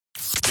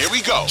Here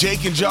we go.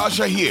 Jake and Josh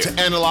are here to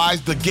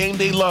analyze the game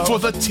they love for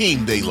the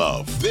team they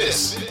love.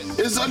 This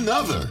is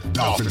another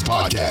Dolphins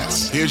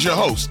podcast. Here's your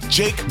host,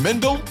 Jake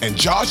Mendel and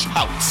Josh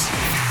Houtz.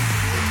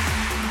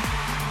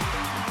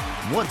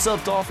 What's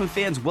up, Dolphin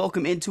fans?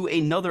 Welcome into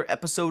another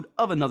episode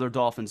of another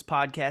Dolphins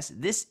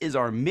podcast. This is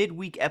our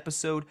midweek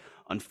episode.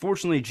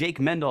 Unfortunately, Jake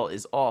Mendel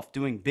is off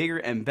doing bigger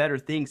and better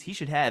things. He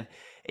should have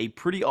a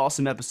pretty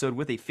awesome episode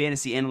with a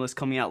fantasy analyst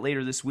coming out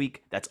later this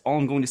week. That's all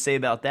I'm going to say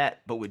about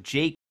that. But with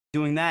Jake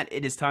doing that,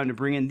 it is time to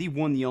bring in the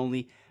one, the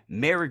only,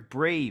 Marek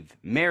Brave.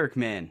 Marek,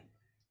 man,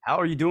 how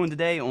are you doing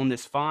today on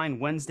this fine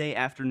Wednesday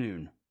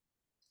afternoon?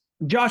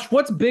 Josh,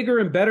 what's bigger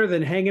and better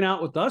than hanging out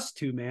with us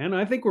two, man?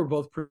 I think we're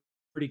both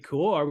pretty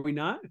cool, are we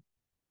not?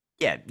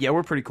 Yeah,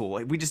 we're pretty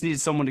cool. We just needed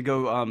someone to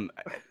go.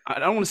 I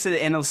don't want to say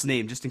the analyst's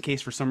name just in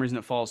case for some reason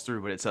it falls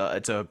through, but it's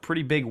a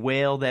pretty big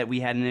whale that we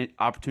had an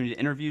opportunity to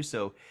interview.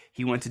 So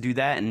he went to do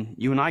that, and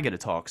you and I get to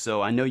talk.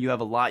 So I know you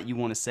have a lot you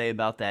want to say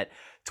about that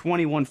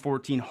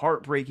 21-14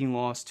 heartbreaking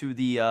loss to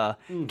the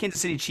Kansas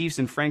City Chiefs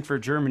in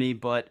Frankfurt, Germany.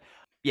 But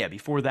yeah,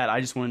 before that,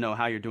 I just want to know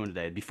how you're doing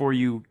today. Before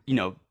you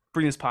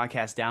bring this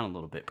podcast down a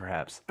little bit,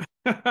 perhaps.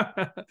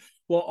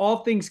 Well, all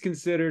things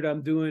considered,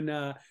 I'm doing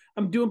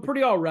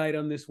pretty all right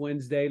on this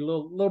Wednesday. A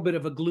little bit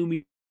of a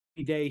gloomy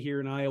day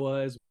here in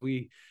Iowa as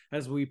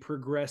we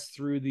progress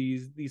through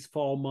these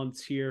fall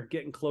months here,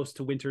 getting close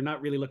to winter.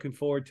 Not really looking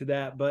forward to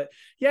that, but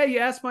yeah, you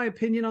asked my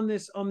opinion on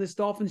this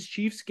Dolphins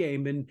Chiefs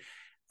game, and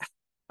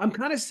I'm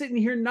kind of sitting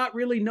here not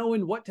really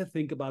knowing what to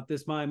think about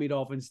this Miami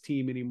Dolphins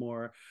team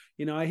anymore.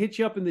 I hit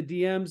you up in the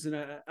DMs, and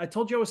I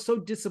told you I was so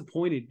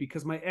disappointed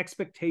because my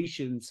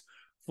expectations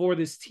for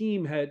this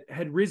team had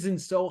risen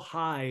so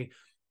high,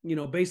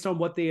 based on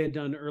what they had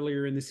done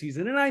earlier in the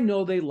season. And I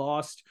know they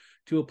lost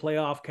to a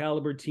playoff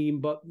caliber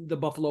team, but the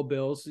Buffalo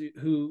Bills,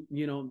 who,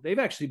 they've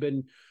actually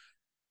been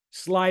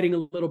sliding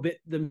a little bit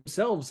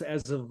themselves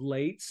as of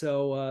late.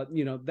 So,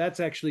 that's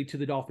actually to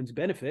the Dolphins'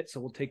 benefit. So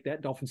we'll take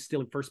that. Dolphins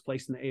still in first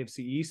place in the AFC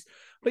East.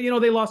 But,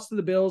 they lost to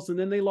the Bills, and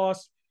then they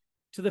lost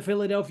to the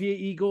Philadelphia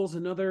Eagles,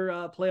 another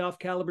playoff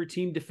caliber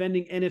team,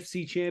 defending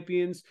NFC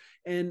champions.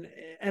 And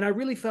I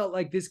really felt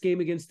like this game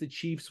against the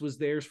Chiefs was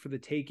theirs for the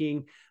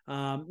taking.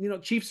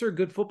 Chiefs are a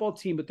good football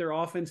team, but their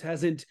offense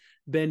hasn't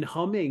been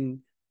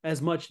humming as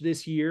much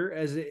this year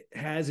as it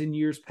has in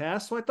years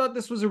past. So I thought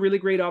this was a really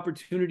great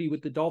opportunity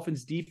with the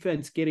Dolphins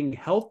defense getting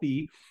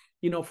healthy,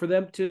 for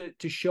them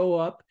to show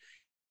up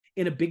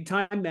in a big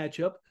time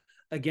matchup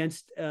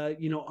against,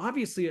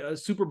 obviously a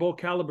Super Bowl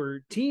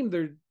caliber team.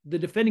 They're the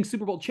defending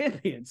Super Bowl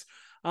champions.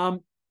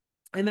 And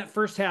that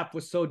first half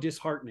was so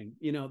disheartening.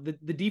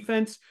 The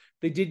defense,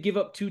 they did give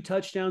up 2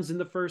 touchdowns in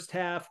the first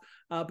half,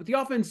 but the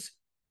offense,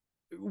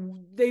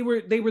 they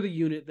were the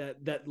unit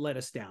that let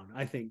us down.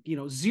 I think,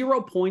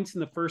 0 points in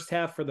the first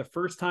half for the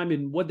first time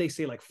in what they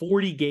say, like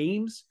 40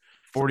 games.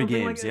 40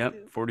 games.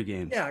 Yep. 40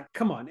 games. Yeah.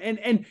 Come on.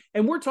 And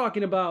we're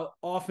talking about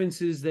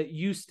offenses that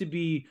used to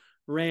be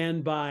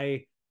ran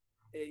by,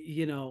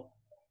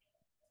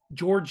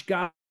 George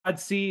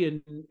Godsey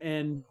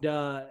and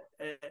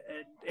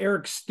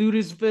Eric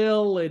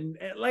Studesville, and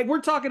like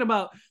we're talking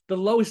about the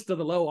lowest of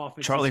the low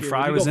offenses. Charlie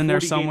Fry was in there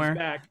somewhere.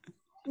 Back.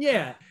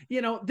 Yeah,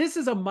 this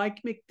is a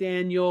Mike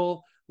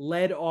McDaniel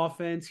led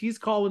offense. He's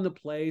calling the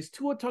plays.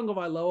 Tua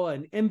Tagovailoa,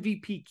 an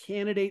MVP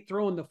candidate,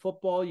 throwing the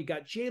football. You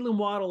got Jalen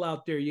Waddle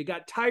out there. You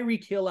got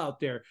Tyreek Hill out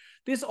there.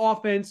 This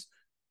offense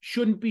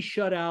shouldn't be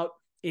shut out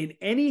in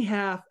any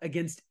half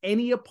against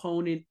any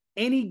opponent,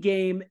 any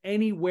game,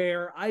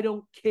 anywhere. I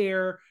don't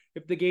care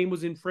if the game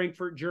was in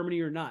Frankfurt, Germany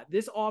or not.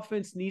 This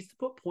offense needs to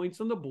put points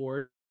on the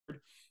board,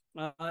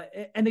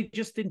 and they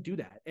just didn't do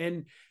that.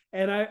 And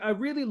I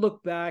really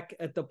look back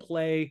at the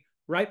play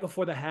right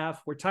before the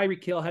half where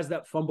Tyreek Hill has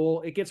that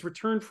fumble. It gets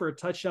returned for a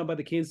touchdown by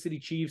the Kansas City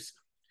Chiefs.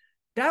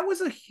 That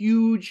was a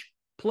huge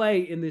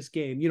play in this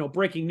game.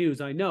 Breaking news,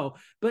 I know.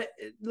 But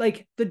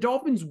like the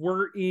Dolphins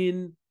were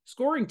in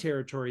scoring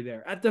territory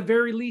there. At the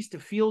very least, a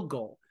field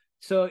goal.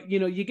 So,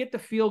 you get the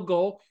field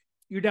goal,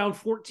 you're down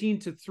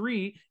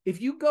 14-3.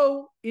 If you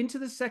go into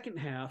the second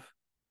half,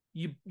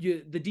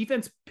 the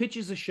defense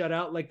pitches a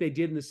shutout like they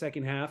did in the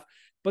second half,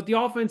 but the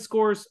offense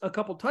scores a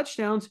couple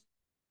touchdowns,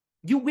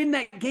 you win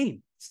that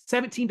game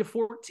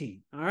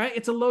 17-14. All right.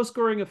 It's a low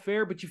scoring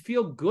affair, but you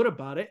feel good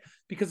about it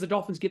because the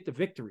Dolphins get the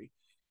victory.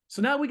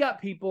 So now we got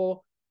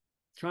people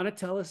trying to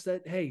tell us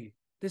that, hey,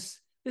 this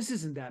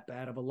isn't that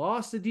bad of a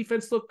loss. The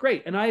defense looked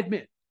great. And I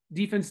admit,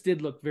 defense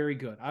did look very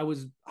good. I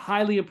was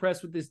highly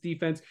impressed with this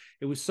defense.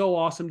 It was so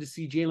awesome to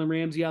see Jalen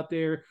Ramsey out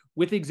there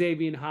with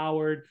Xavier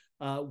Howard,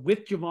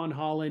 with Javon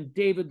Holland,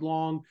 David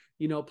Long,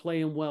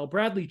 playing well.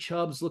 Bradley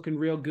Chubb's looking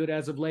real good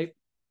as of late.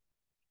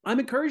 I'm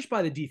encouraged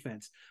by the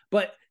defense,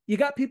 but you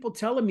got people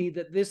telling me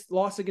that this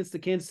loss against the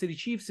Kansas City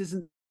Chiefs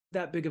isn't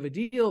that big of a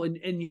deal.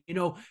 And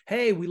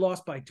hey, we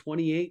lost by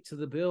 28 to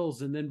the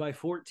Bills and then by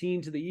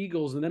 14 to the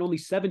Eagles and then only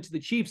 7 to the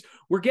Chiefs.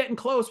 We're getting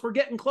close. We're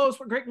getting close.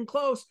 We're getting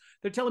close.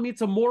 They're telling me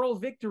it's a moral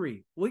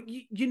victory. Well,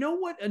 you know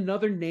what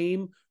another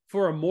name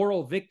for a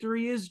moral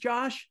victory is,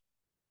 Josh?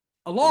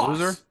 A loss.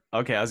 Loser?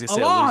 Okay, I was going to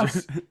say a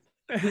loss.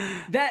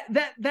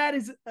 That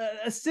is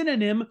a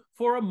synonym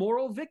for a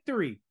moral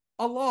victory,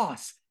 a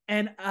loss.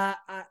 And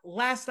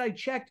last I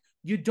checked,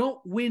 you don't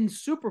win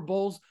Super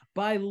Bowls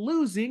by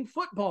losing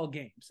football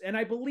games. And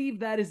I believe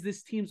that is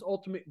this team's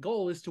ultimate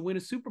goal, is to win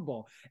a Super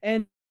Bowl.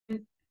 And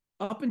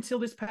up until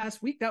this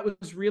past week, that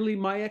was really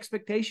my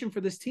expectation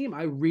for this team.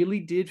 I really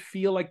did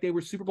feel like they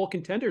were Super Bowl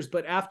contenders.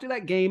 But after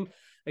that game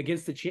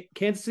against the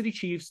Kansas City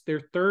Chiefs,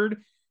 their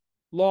third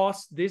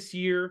loss this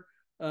year,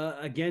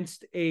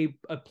 against a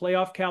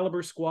playoff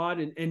caliber squad.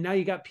 And now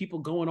you got people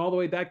going all the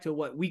way back to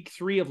week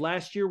 3 of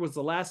last year was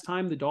the last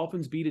time the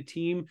Dolphins beat a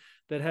team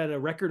that had a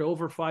record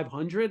over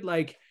 500.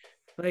 Like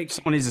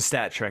someone needs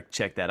to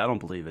check that. I don't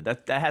believe it.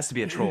 That has to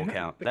be a troll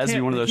account. That has to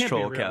be one of those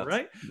troll accounts,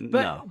 right?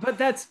 No. But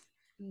that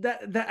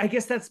I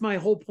guess that's my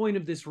whole point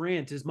of this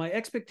rant, is my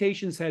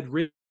expectations had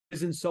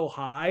risen so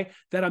high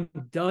that I'm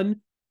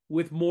done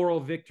with moral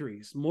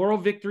victories. Moral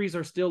victories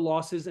are still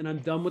losses, and I'm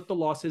done with the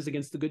losses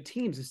against the good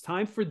teams. It's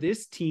time for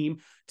this team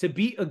to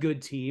be a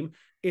good team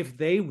if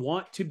they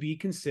want to be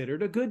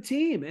considered a good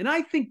team. And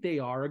I think they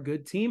are a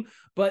good team,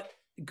 but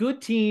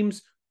good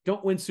teams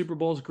don't win Super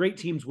Bowls. Great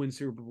teams win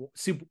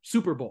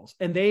Super Bowls,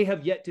 and they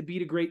have yet to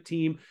beat a great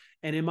team.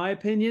 And in my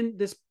opinion,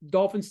 this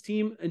Dolphins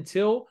team,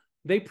 until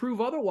they prove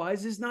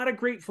otherwise, is not a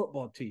great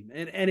football team.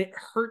 And it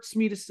hurts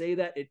me to say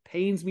that. It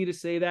pains me to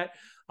say that.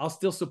 I'll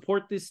still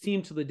support this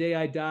team till the day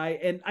I die.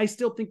 And I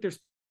still think there's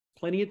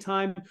plenty of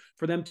time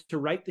for them to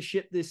right the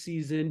ship this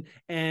season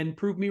and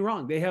prove me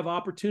wrong. They have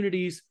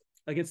opportunities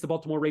against the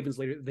Baltimore Ravens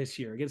later this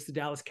year, against the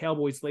Dallas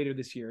Cowboys later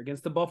this year,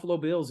 against the Buffalo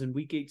Bills in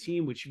week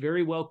 18, which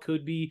very well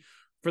could be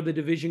for the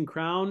division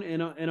crown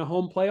and a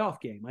home playoff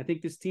game. I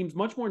think this team's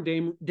much more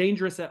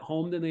dangerous at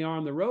home than they are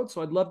on the road.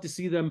 So I'd love to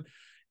see them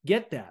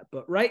get that.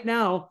 But right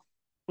now,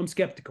 I'm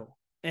skeptical.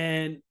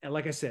 And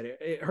like I said,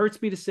 it hurts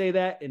me to say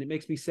that, and it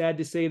makes me sad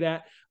to say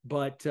that,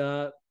 but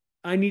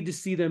I need to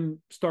see them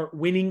start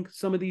winning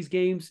some of these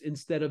games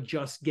instead of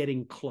just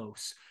getting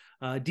close.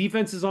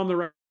 Defense is on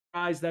the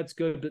rise. That's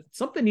good, but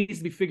something needs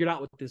to be figured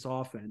out with this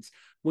offense.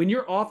 When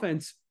your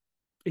offense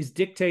is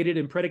dictated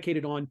and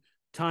predicated on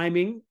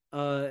timing,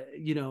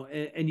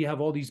 and you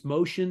have all these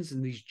motions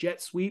and these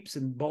jet sweeps,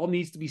 and ball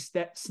needs to be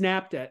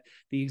snapped at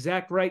the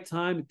exact right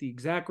time at the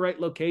exact right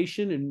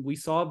location. And we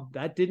saw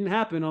that didn't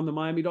happen on the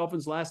Miami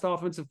Dolphins' last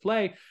offensive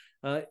play.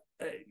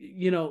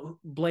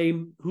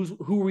 Blame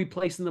who are we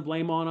placing the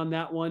blame on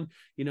that one?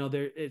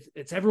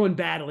 It's everyone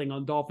battling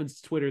on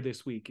Dolphins Twitter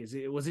this week.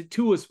 Was it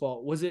Tua's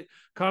fault? Was it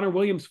Connor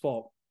Williams'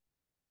 fault?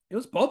 It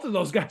was both of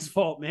those guys'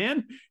 fault,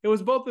 man. It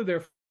was both of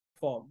their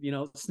fault.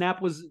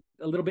 Snap was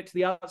a little bit to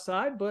the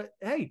outside, but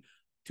hey,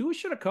 Tua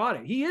should have caught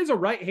it. He is a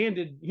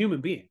right-handed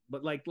human being,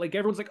 but like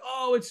everyone's like,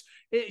 oh,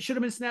 it should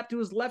have been snapped to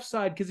his left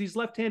side because he's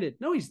left-handed.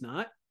 No, he's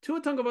not.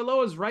 Tua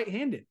Tagovailoa is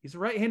right-handed. He's a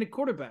right-handed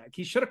quarterback.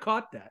 He should have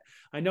caught that.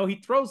 I know he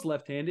throws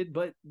left-handed,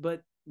 but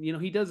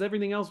he does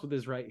everything else with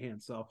his right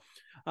hand. So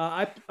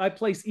I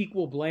place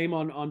equal blame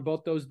on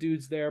both those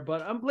dudes there,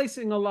 but I'm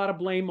placing a lot of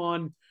blame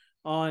on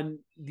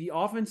the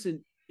offense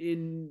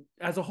in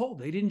as a whole.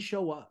 They didn't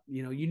show up.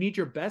 You need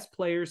your best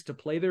players to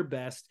play their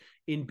best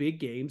in big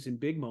games, in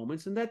big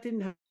moments, and that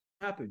didn't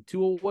happen.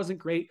 Tua wasn't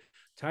great.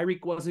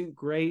 Tyreek wasn't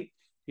great.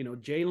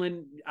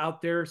 Jalen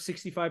out there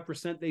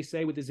 65%, they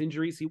say, with his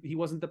injuries. He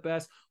wasn't the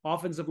best.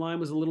 Offensive line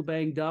was a little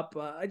banged up.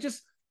 I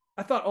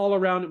thought all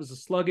around it was a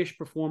sluggish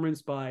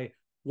performance by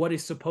what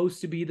is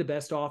supposed to be the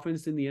best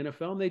offense in the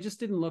NFL, and they just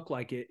didn't look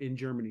like it in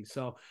Germany.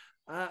 So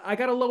I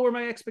got to lower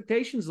my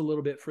expectations a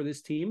little bit for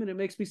this team, and it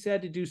makes me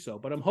sad to do so.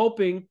 But I'm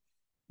hoping,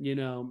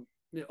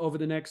 over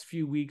the next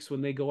few weeks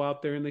when they go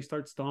out there and they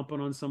start stomping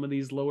on some of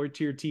these lower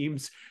tier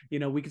teams,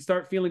 we can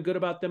start feeling good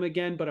about them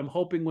again. But I'm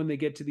hoping when they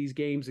get to these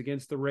games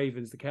against the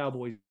Ravens, the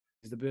Cowboys,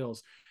 the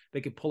Bills, they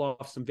could pull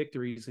off some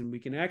victories and we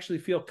can actually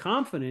feel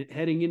confident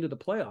heading into the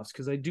playoffs,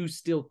 because I do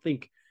still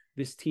think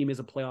this team is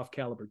a playoff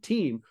caliber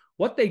team.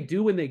 What they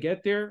do when they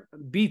get there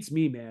beats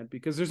me, man,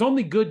 because there's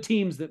only good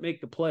teams that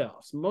make the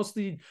playoffs. Most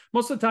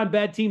of the time,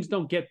 bad teams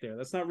don't get there.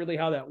 That's not really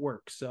how that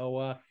works.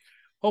 So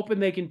hoping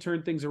they can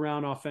turn things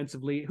around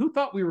offensively. Who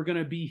thought we were going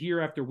to be here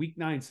after week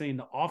 9 saying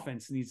the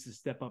offense needs to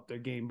step up their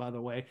game, by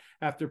the way,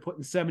 after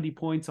putting 70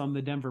 points on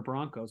the Denver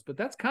Broncos? But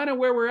that's kind of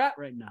where we're at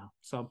right now.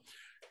 So,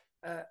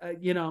 a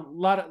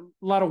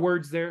lot of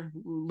words there,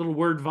 little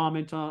word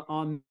vomit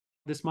on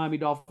this Miami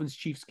Dolphins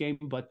Chiefs game.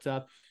 But,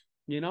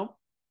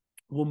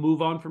 we'll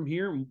move on from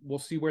here and we'll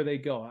see where they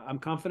go. I'm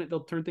confident they'll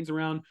turn things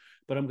around,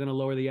 but I'm going to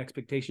lower the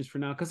expectations for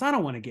now because I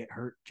don't want to get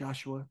hurt,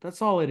 Joshua. That's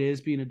all it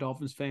is. Being a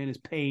Dolphins fan is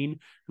pain,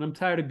 and I'm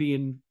tired of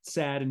being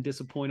sad and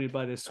disappointed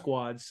by this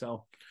squad.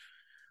 So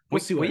We'll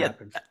see what yeah,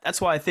 happens.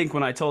 that's why I think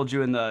when I told you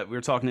we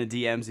were talking to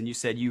DMs and you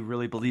said you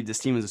really believe this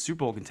team is a Super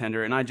Bowl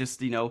contender, and I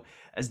just,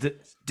 as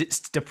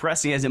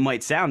depressing as it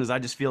might sound, is I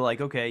just feel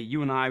like, okay,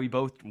 you and I, we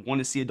both want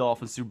to see a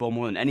Dolphins Super Bowl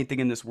more than anything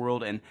in this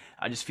world, and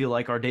I just feel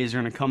like our days are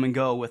going to come and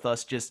go with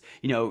us just,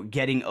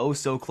 getting oh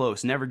so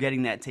close, never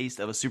getting that taste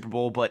of a Super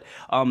Bowl. But,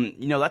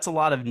 that's a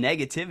lot of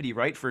negativity,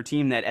 right, for a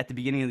team that at the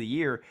beginning of the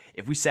year,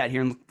 if we sat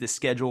here and looked at the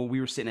schedule,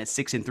 we were sitting at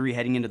 6-3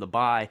 heading into the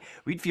bye,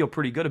 we'd feel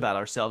pretty good about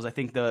ourselves. I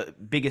think the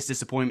biggest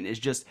disappointment is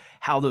just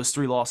how those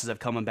 3 losses have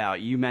come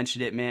about. You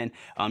mentioned it, man.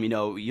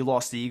 You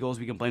lost the Eagles.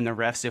 We can blame the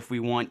refs if we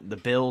want. The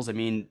Bills, I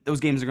mean, those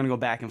games are going to go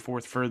back and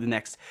forth for the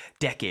next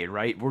decade,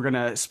 right? We're going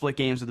to split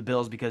games with the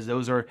Bills because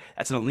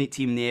that's an elite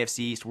team in the AFC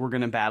East. We're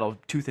going to battle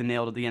tooth and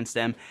nail against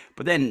them.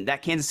 But then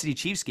that Kansas City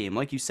Chiefs game,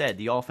 like you said,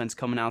 the offense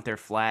coming out there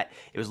flat.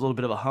 It was a little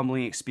bit of a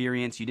humbling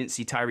experience. You didn't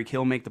see Tyreek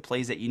Hill make the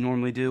plays that you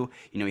normally do.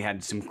 He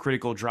had some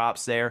critical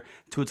drops there.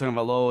 Tua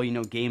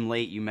Tagovailoa, game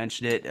late. You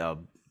mentioned it.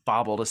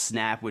 Bobbled a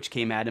snap, which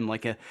came at him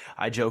like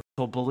I joke,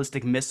 a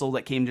ballistic missile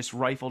that came just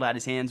rifled at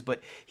his hands,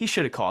 but he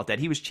should have caught that.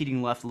 He was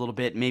cheating left a little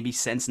bit, maybe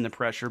sensing the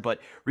pressure,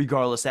 but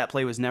regardless, that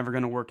play was never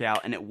going to work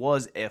out, and it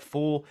was a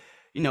full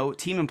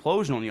team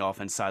implosion on the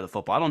offense side of the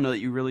football. I don't know that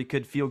you really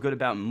could feel good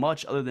about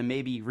much other than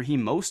maybe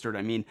Raheem Mostert.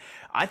 I mean,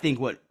 I think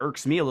what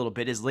irks me a little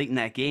bit is late in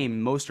that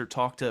game, Mostert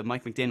talked to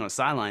Mike McDaniel on the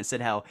sideline,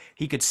 said how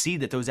he could see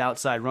that those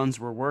outside runs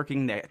were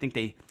working. I think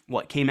they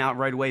came out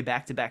right away,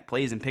 back-to-back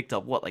plays, and picked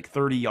up,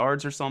 30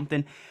 yards or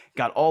something,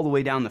 got all the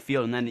way down the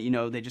field, and then,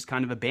 they just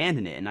kind of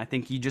abandoned it. And I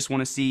think you just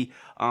want to see,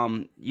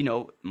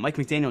 Mike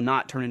McDaniel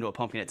not turn into a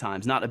pumpkin at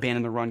times, not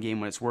abandon the run game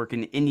when it's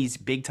working in these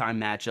big-time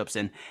matchups.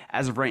 And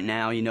as of right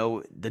now,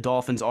 the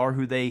Dolphins are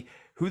who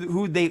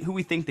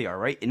we think they are,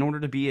 right? In order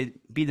to be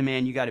the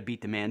man, you got to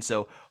beat the man.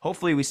 So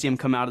hopefully we see them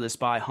come out of this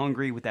bye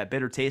hungry with that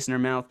bitter taste in their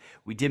mouth.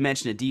 We did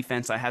mention the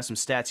defense. I have some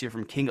stats here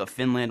from King of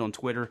Finland on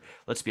Twitter.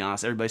 Let's be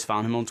honest, everybody's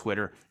following him on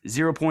Twitter.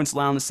 0 points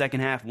allowed in the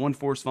second half, 1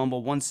 forced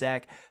fumble, 1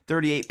 sack,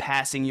 38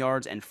 passing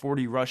yards, and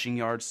 40 rushing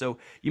yards. So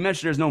you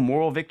mentioned there's no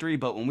moral victory,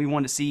 but when we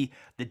want to see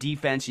the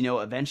defense,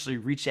 eventually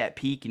reach that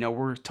peak,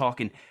 we're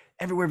talking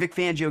everywhere Vic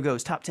Fangio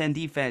goes, top 10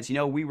 defense.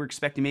 We were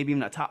expecting maybe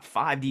even a top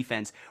 5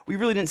 defense. We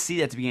really didn't see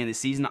that at the beginning of the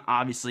season.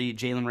 Obviously,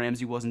 Jalen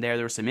Ramsey wasn't there.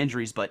 There were some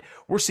injuries, but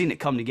we're seeing it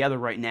come together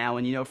right now.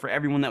 And, for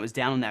everyone that was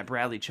down on that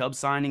Bradley Chubb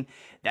signing,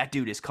 that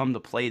dude has come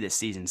to play this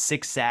season.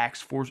 6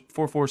 sacks, 4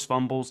 forced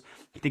fumbles,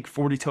 I think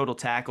 40 total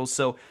tackles.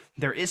 So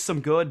there is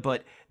some good,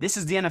 but this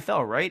is the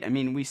NFL, right? I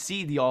mean, we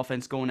see the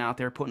offense going out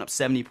there, putting up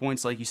 70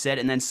 points, like you said,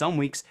 and then some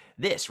weeks,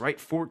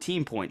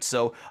 14 points.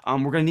 So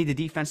we're going to need the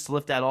defense to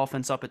lift that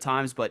offense up at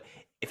times, but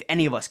if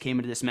any of us came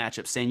into this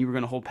matchup saying you were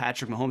going to hold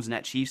Patrick Mahomes and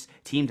that Chiefs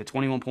team to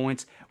 21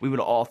 points, we would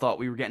have all thought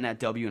we were getting that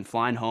W and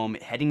flying home,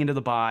 heading into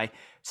the bye,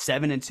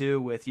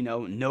 7-2 with,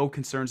 no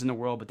concerns in the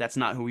world, but that's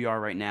not who we are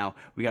right now.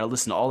 We got to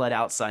listen to all that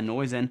outside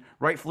noise, and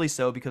rightfully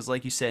so, because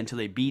like you said, until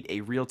they beat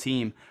a real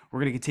team, we're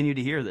going to continue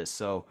to hear this.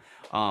 So,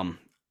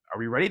 are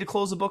we ready to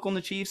close the book on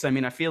the Chiefs? I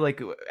mean, I feel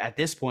like at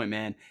this point,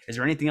 man, is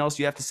there anything else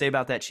you have to say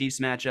about that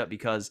Chiefs matchup?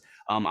 Because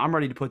I'm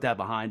ready to put that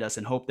behind us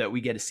and hope that we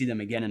get to see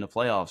them again in the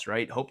playoffs,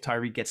 right? Hope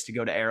Tyreek gets to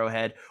go to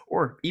Arrowhead,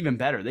 or even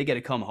better, they get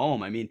to come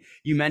home. I mean,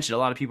 you mentioned a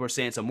lot of people are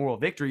saying it's a moral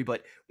victory,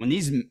 but when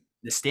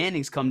the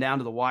standings come down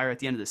to the wire at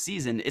the end of the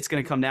season, it's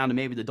going to come down to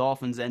maybe the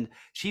Dolphins and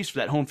Chiefs for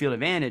that home field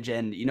advantage.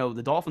 And,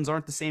 the Dolphins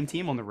aren't the same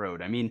team on the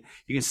road. I mean,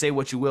 you can say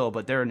what you will,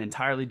 but they're an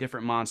entirely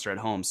different monster at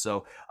home.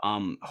 So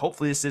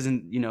hopefully this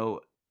isn't,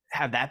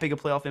 have that big of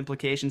playoff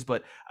implications,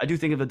 but I do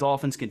think if the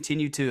Dolphins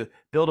continue to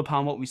build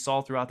upon what we saw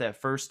throughout that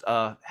first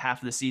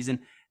half of the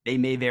season, they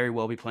may very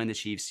well be playing the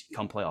Chiefs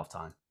come playoff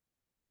time.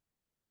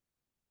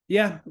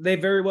 Yeah, they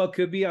very well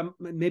could be.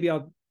 Maybe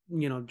I'll,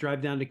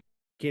 drive down to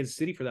Kansas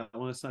City for that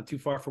one. It's not too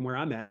far from where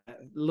I'm at. A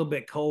little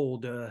bit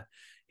cold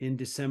in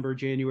December,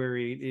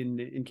 January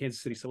in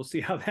Kansas City. So we'll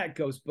see how that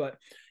goes. But,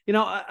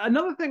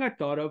 another thing I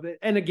thought of,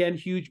 and again,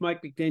 huge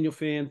Mike McDaniel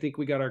fan, think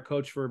we got our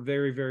coach for a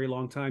very, very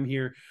long time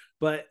here.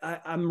 But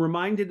I'm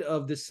reminded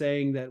of the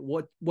saying that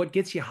what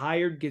gets you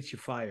hired gets you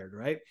fired,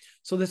 right?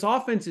 So this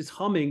offense is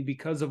humming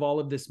because of all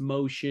of this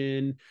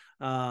motion,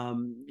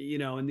 and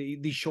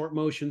these short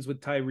motions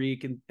with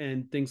Tyreek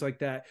and things like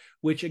that,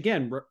 which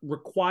again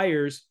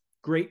requires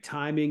great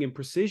timing and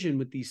precision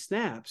with these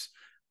snaps.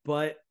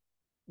 But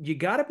you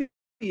got to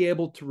be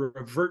able to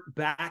revert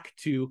back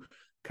to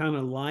kind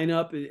of line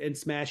up and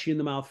smash you in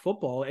the mouth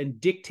football and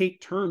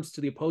dictate terms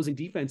to the opposing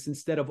defense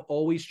instead of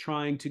always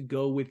trying to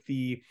go with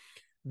the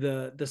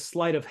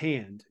sleight of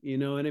hand. You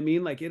know what I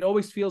mean? Like, it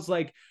always feels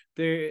like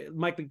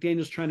Mike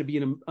McDaniel's trying to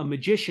be a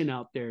magician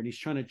out there, and he's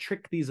trying to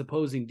trick these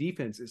opposing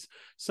defenses.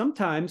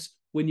 Sometimes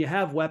when you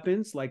have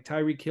weapons like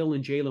Tyreek Hill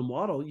and Jalen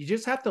Waddle, you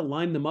just have to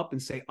line them up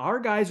and say, our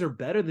guys are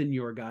better than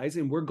your guys,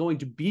 and we're going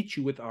to beat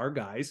you with our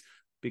guys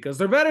because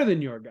they're better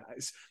than your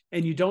guys.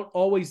 And you don't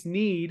always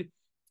need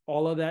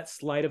all of that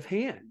sleight of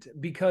hand,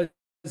 because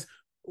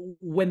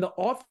when the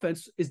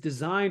offense is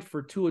designed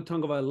for Tua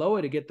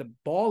Tagovailoa to get the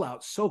ball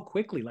out so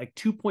quickly, like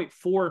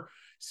 2.4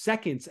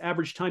 seconds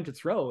average time to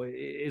throw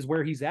is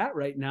where he's at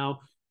right now.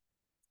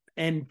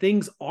 and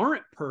things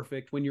aren't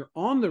perfect when you're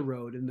on the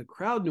road and the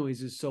crowd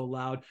noise is so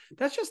loud,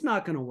 that's just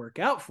not going to work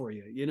out for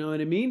you. You know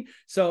what I mean?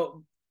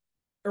 So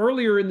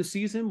earlier in the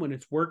season, when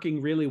it's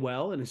working really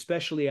well, and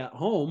especially at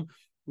home,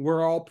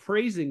 we're all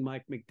praising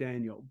Mike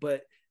McDaniel,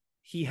 but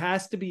he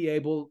has to be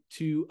able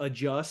to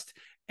adjust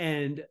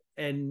and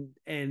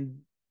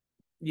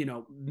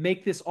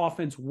make this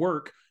offense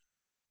work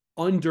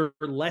under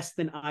less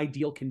than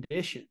ideal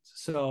conditions.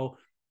 So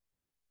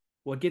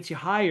what gets you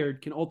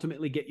hired can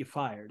ultimately get you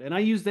fired. And I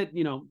use that,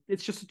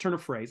 it's just a turn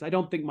of phrase. I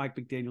don't think Mike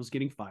McDaniel's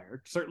getting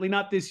fired. Certainly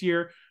not this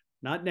year,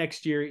 not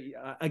next year.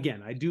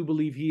 Again, I do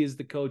believe he is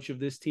the coach of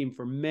this team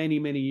for many,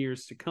 many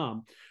years to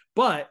come.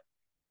 But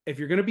if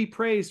you're going to be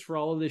praised for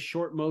all of this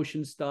short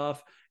motion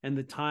stuff and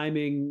the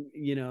timing,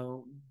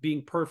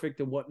 being perfect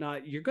and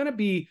whatnot, you're going to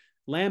be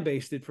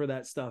lambasted for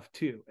that stuff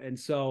too. And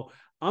so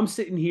I'm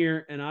sitting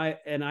here and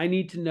I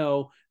need to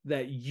know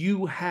that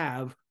you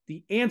have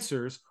the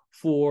answers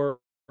for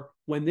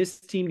when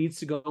this team needs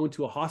to go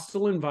into a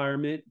hostile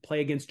environment,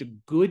 play against a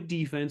good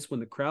defense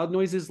when the crowd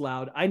noise is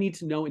loud. I need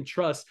to know and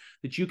trust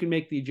that you can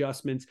make the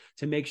adjustments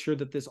to make sure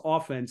that this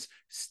offense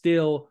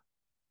still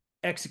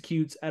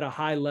executes at a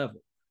high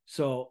level.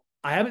 So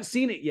I haven't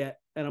seen it yet,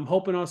 and I'm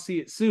hoping I'll see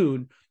it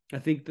soon. I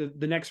think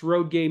the next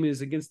road game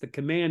is against the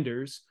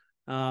Commanders.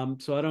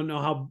 So I don't know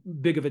how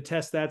big of a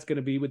test that's going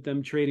to be with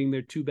them trading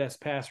their two best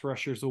pass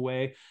rushers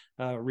away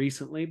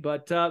recently.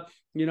 But,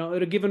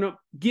 it'll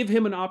give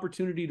him an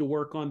opportunity to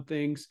work on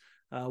things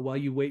while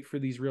you wait for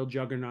these real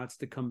juggernauts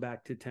to come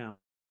back to town.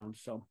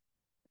 So.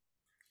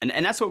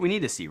 And that's what we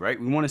need to see, right?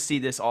 We want to see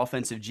this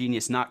offensive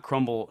genius not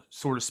crumble,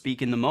 so to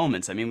speak, in the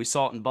moments. I mean, we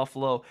saw it in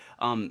Buffalo.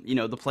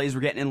 The plays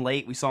were getting in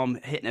late. We saw him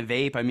hitting a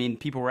vape. I mean,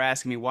 people were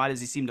asking me, why does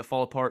he seem to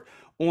fall apart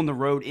on the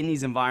road in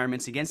these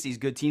environments against these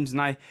good teams?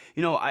 And I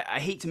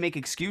hate to make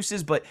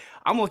excuses, but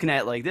I'm looking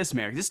at it like this,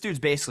 Marek. This dude's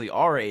basically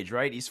our age,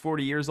 right? He's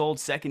 40 years old,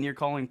 second year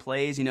calling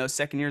plays,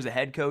 second year as a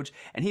head coach,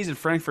 and he's in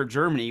Frankfurt,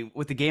 Germany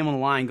with the game on the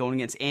line going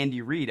against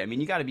Andy Reid. I mean,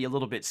 you got to be a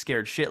little bit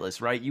scared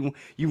shitless, right? You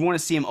want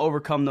to see him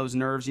overcome those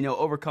nerves,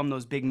 overcome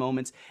those big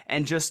moments,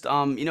 and just,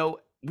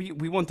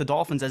 we want the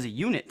Dolphins as a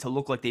unit to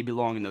look like they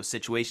belong in those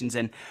situations.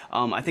 And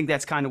I think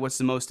that's kind of what's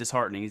the most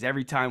disheartening is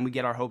every time we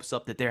get our hopes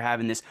up that they're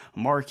having this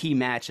marquee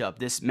matchup,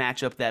 this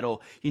matchup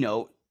that'll,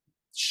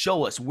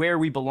 show us where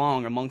we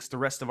belong amongst the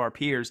rest of our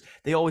peers,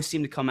 they always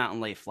seem to come out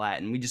and lay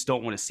flat, and we just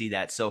don't want to see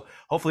that. So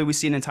hopefully we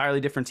see an entirely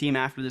different team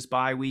after this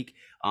bye week.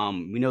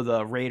 We know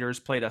the Raiders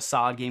played a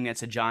solid game against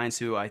the Giants,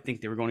 who I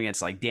think they were going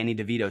against like Danny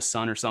DeVito's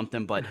son or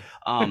something. But,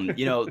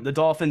 the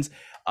Dolphins,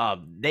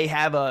 they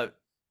have a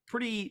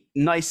pretty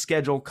nice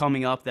schedule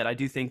coming up that I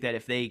do think that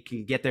if they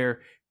can get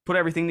there, put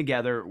everything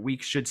together, we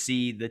should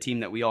see the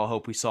team that we all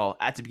hope we saw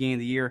at the beginning of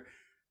the year.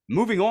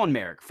 Moving on,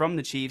 Marek, from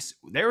the Chiefs,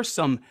 there are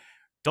some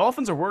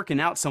Dolphins are working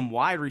out some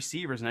wide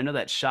receivers, and I know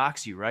that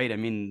shocks you, right? I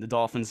mean, the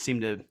Dolphins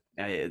seem to,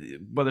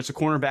 whether it's a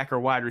cornerback or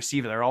wide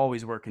receiver, they're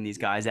always working these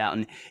guys out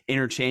and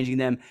interchanging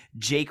them.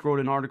 Jake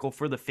wrote an article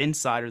for the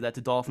Finsider that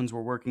the Dolphins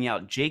were working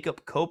out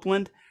Jacob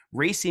Copeland,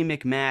 Racey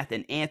McMath,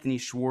 and Anthony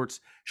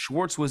Schwartz.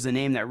 Schwartz was the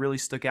name that really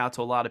stuck out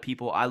to a lot of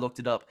people. I looked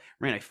it up,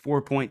 ran a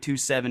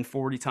 4.27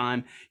 40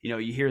 time. You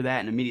hear that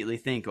and immediately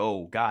think,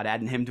 oh, God,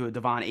 adding him to a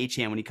Devon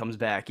Achane when he comes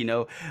back,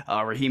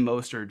 Raheem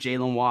Mostert,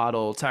 Jalen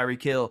Waddle,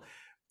 Tyreek Hill.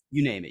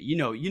 You name it.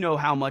 You know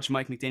how much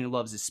Mike McDaniel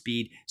loves his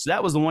speed. So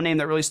that was the one name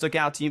that really stuck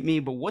out to me.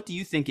 But what do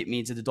you think it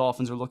means that the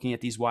Dolphins are looking at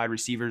these wide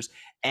receivers?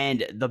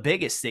 And the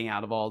biggest thing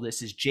out of all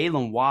this is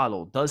Jalen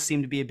Waddle does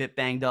seem to be a bit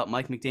banged up.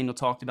 Mike McDaniel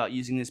talked about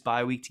using this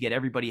bye week to get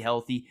everybody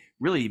healthy,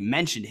 really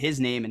mentioned his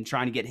name and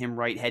trying to get him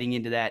right heading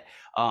into that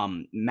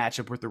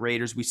matchup with the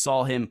Raiders. We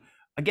saw him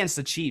against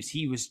the Chiefs.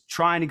 He was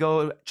trying to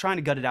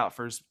gut it out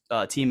for his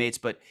teammates,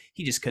 but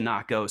he just could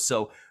not go.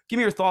 So give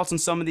me your thoughts on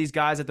some of these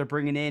guys that they're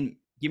bringing in.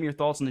 Give me your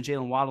thoughts on the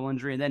Jalen Waddle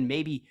injury, and then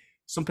maybe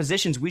some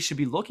positions we should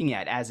be looking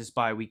at as this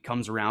bye week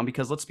comes around,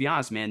 because let's be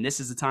honest, man,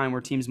 this is the time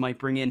where teams might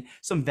bring in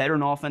some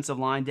veteran offensive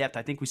line depth.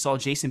 I think we saw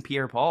Jason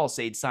Pierre-Paul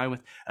say he'd sign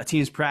with a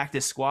team's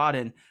practice squad,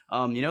 and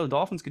the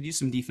Dolphins could use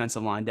some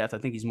defensive line depth. I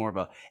think he's more of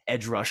a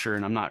edge rusher,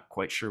 and I'm not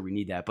quite sure we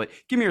need that. But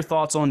give me your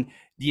thoughts on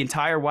the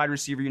entire wide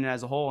receiver unit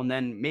as a whole, and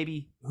then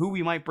maybe who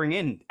we might bring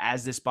in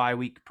as this bye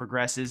week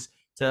progresses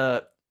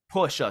to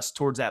push us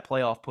towards that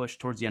playoff push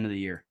towards the end of the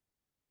year.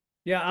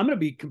 Yeah, I'm going to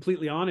be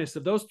completely honest.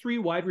 Of those three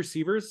wide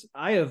receivers,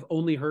 I have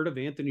only heard of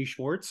Anthony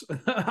Schwartz.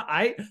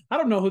 I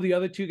don't know who the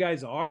other two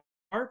guys are.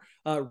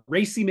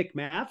 Racey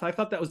McMath. I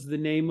thought that was the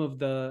name of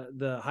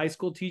the high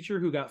school teacher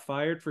who got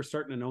fired for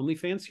starting an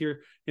OnlyFans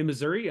here in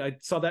Missouri. I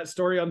saw that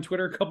story on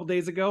Twitter a couple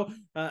days ago.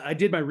 I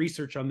did my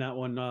research on that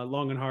one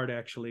long and hard,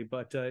 actually.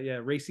 But yeah,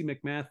 Racey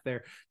McMath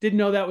there. Didn't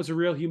know that was a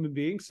real human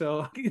being,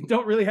 so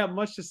don't really have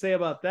much to say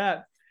about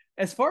that.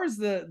 As far as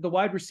the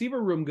wide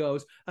receiver room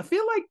goes, I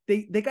feel like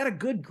they got a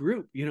good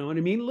group. You know what I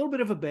mean? A little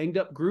bit of a banged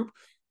up group.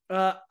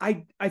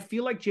 I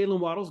feel like Jalen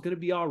Waddle is going to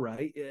be all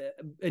right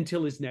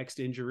until his next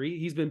injury.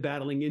 He's been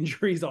battling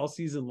injuries all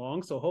season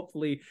long, so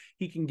hopefully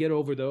he can get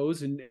over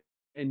those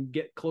and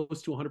get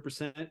close to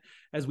 100%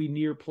 as we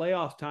near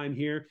playoff time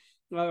here.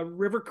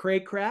 River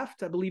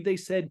Craycraft, I believe they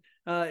said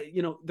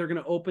they're going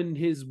to open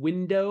his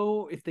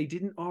window if they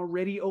didn't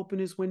already open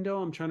his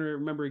window. I'm trying to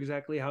remember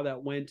exactly how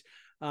that went.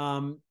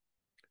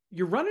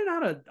 You're running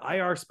out of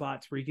IR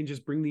spots where you can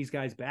just bring these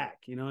guys back.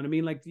 You know what I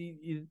mean? Like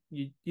you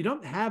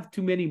don't have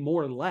too many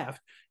more left.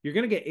 You're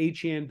going to get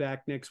Achane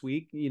back next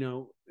week,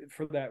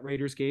 for that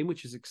Raiders game,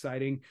 which is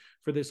exciting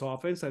for this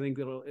offense. I think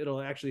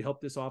it'll actually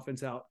help this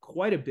offense out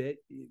quite a bit.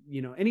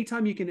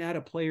 Anytime you can add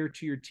a player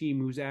to your team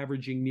who's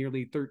averaging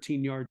nearly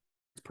 13 yards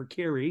per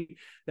carry,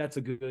 that's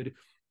a good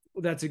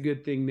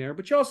thing there.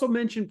 But you also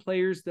mentioned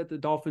players that the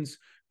Dolphins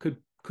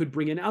could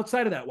bring in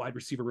outside of that wide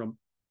receiver room.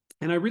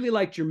 And I really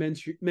liked your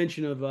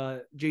mention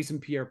of Jason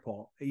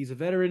Pierre-Paul. He's a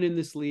veteran in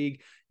this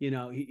league.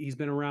 He's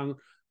been around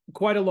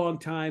quite a long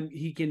time.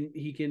 He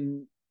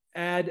can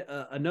add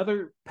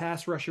another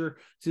pass rusher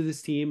to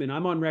this team. And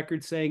I'm on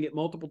record saying it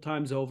multiple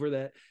times over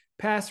that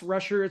pass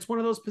rusher, it's one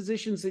of those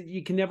positions that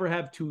you can never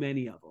have too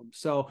many of them.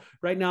 So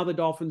right now the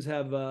Dolphins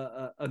have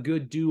a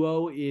good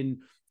duo in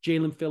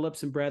Jalen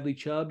Phillips and Bradley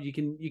Chubb. You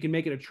can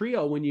make it a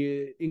trio when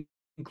you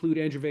include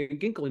Andrew Van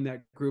Ginkel in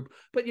that group.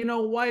 But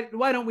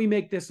why don't we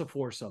make this a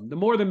foursome? The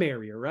more the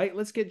merrier, right?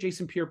 Let's get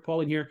Jason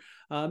Pierre-Paul in here,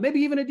 maybe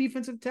even a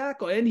defensive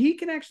tackle. And he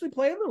can actually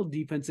play a little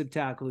defensive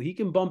tackle. He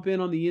can bump in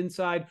on the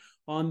inside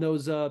on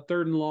those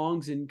third and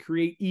longs and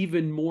create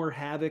even more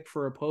havoc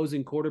for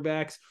opposing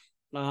quarterbacks,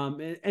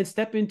 and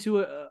step into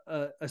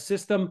a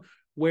system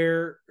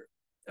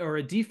or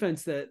a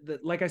defense that,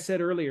 like I said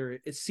earlier,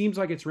 it seems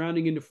like it's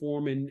rounding into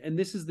form. And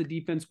this is the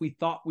defense we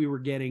thought we were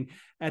getting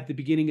at the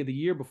beginning of the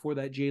year before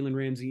that Jalen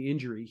Ramsey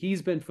injury.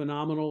 He's been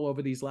phenomenal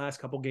over these last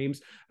couple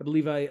games. I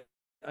believe I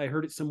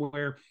heard it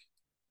somewhere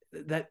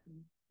that,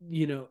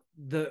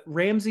 the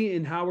Ramsey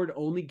and Howard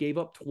only gave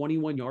up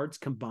 21 yards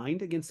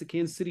combined against the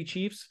Kansas City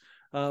Chiefs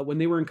when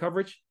they were in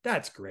coverage.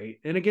 That's great.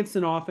 And against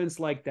an offense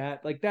like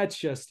that's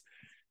just,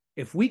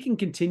 if we can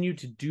continue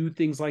to do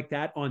things like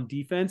that on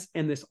defense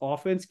and this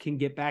offense can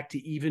get back to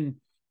even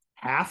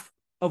half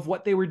of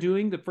what they were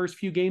doing the first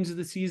few games of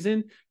the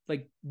season,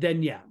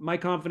 then yeah, my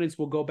confidence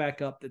will go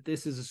back up that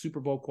this is a Super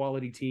Bowl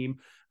quality team.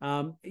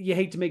 You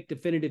hate to make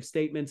definitive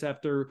statements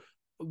after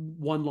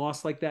one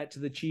loss like that to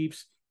the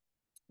Chiefs,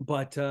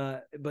 but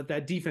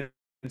that defense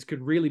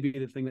could really be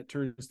the thing that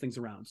turns things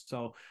around.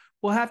 So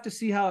we'll have to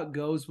see how it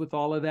goes with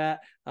all of that.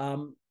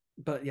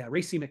 But yeah,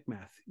 Racey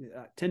McMath,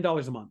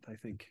 $10 a month, I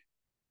think.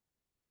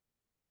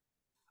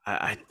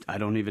 I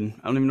don't even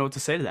know what to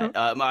say to that.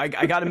 I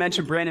got to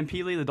mention Brandon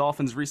Peely. The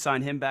Dolphins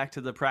re-signed him back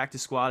to the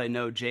practice squad. I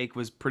know Jake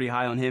was pretty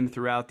high on him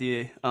throughout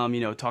the,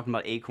 talking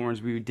about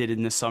Acorns we did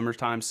in the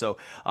summertime. So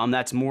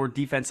that's more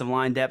defensive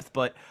line depth.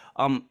 But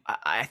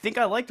I think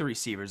I like the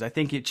receivers. I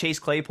think Chase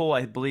Claypool,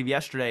 I believe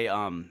yesterday,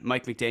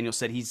 Mike McDaniel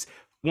said he's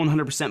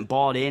 100%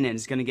 bought in and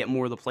is going to get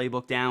more of the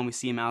playbook down. We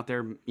see him out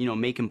there,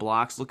 making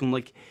blocks, looking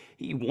like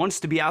he wants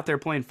to be out there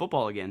playing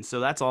football again. So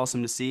that's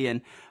awesome to see.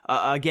 And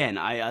again,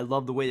 I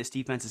love the way this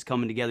defense is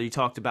coming together. You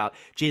talked about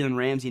Jalen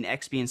Ramsey and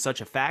X being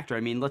such a factor. I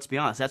mean, let's be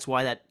honest, that's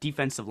why that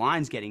defensive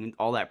line's getting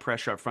all that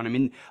pressure up front. I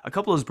mean, a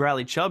couple of those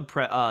Bradley Chubb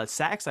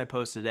sacks I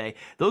posted today,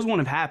 those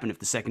wouldn't have happened if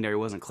the secondary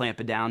wasn't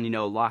clamping down,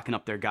 locking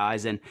up their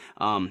guys. And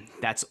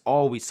that's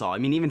all we saw. I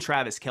mean, even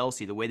Travis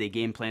Kelce, the way they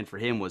game planned for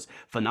him was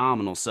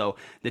phenomenal. So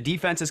the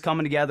defense is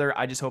coming together.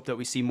 I just hope that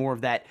we see more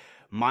of that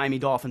Miami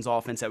Dolphins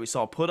offense that we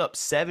saw put up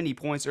 70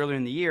 points earlier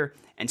in the year.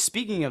 And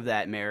speaking of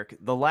that, Marek,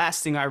 the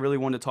last thing I really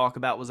wanted to talk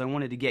about was I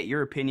wanted to get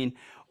your opinion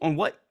on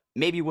what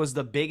maybe was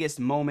the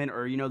biggest moment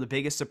or, the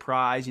biggest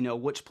surprise,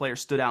 which player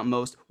stood out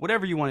most,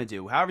 whatever you want to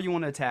do, however you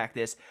want to attack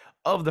this,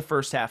 of the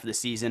first half of the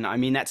season. I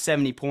mean, that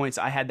 70 points,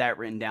 I had that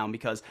written down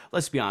because,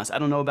 let's be honest, I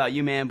don't know about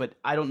you, man, but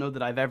I don't know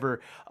that I've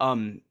ever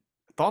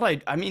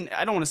I mean,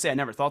 I don't want to say I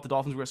never thought the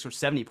Dolphins were going to score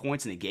 70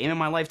 points in a game in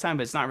my lifetime,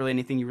 but it's not really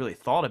anything you really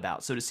thought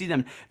about. So to see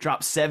them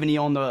drop 70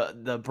 on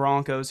the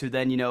Broncos, who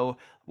then,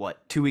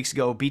 2 weeks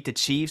ago beat the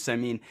Chiefs, I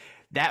mean,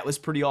 that was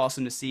pretty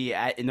awesome to see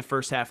in the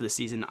first half of the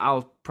season.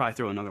 I'll probably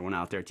throw another one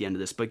out there at the end of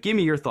this, but give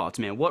me your thoughts,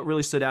 man. What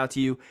really stood out to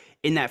you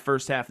in that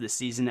first half of the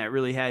season that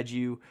really had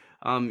you,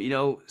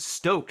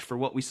 stoked for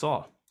what we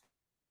saw?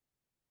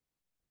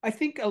 I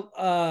think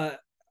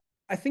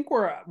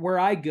where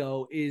I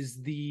go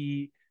is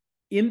the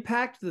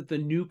impact that the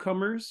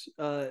newcomers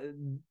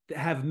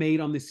have made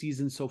on the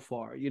season so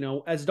far.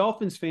 As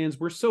Dolphins fans,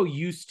 we're so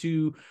used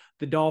to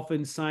the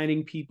Dolphins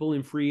signing people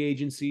in free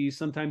agency,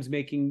 sometimes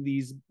making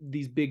these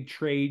big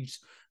trades,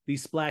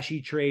 these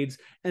splashy trades,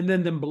 and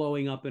then them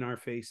blowing up in our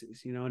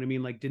faces. You know what I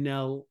mean? Like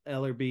Donnell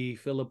Ellerbe,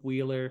 Philip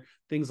Wheeler,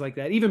 things like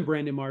that. Even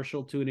Brandon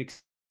Marshall to an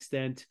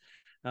extent.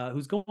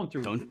 Who's going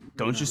through?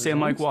 Don't you say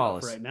Mike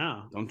Wallace right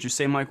now? Don't you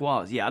say Mike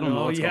Wallace? Yeah, I don't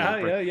know. What's going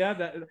on.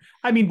 Yeah.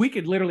 I mean, we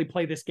could literally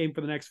play this game for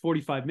the next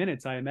 45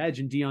 minutes. I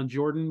imagine Deion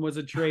Jordan was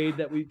a trade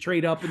that we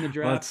trade up in the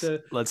draft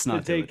let's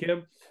not take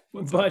him.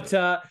 But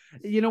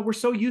we're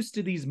so used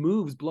to these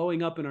moves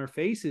blowing up in our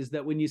faces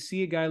that when you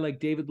see a guy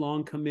like David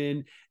Long come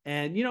in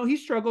and, he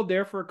struggled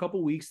there for a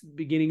couple weeks at the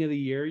beginning of the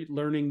year,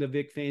 learning the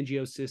Vic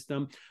Fangio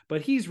system,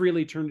 but he's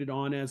really turned it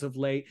on as of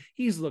late.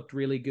 He's looked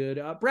really good.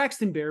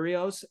 Braxton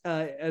Berrios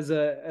as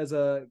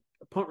a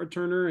punt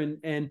returner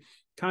and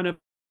kind of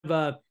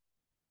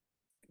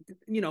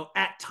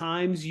at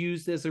times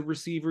used as a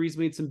receiver. He's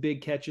made some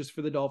big catches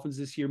for the Dolphins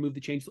this year, moved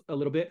the chains a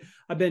little bit.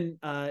 I've been,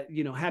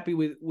 happy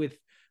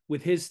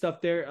with his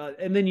stuff there.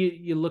 And then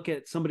you look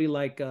at somebody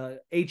like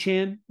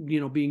Achane,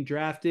 being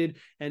drafted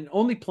and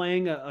only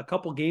playing a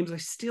couple games. I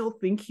still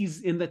think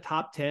he's in the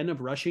top 10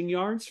 of rushing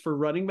yards for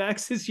running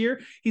backs this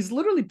year. He's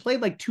literally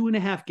played like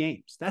 2.5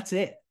 games. That's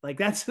it. Like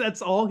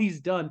that's all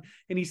he's done.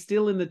 And he's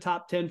still in the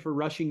top 10 for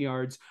rushing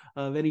yards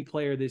of any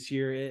player this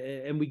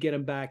year. And we get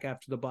him back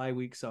after the bye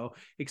week. So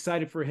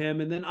excited for him.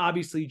 And then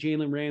obviously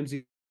Jalen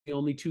Ramsey,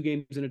 only 2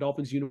 games in a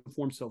Dolphins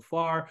uniform so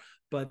far,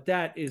 but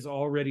that is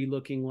already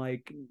looking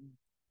like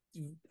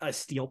a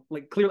steal.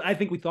 Like clearly, I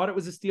think we thought it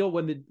was a steal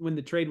when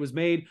the trade was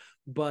made,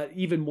 but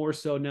even more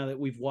so now that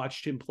we've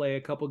watched him play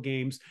a couple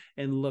games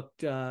and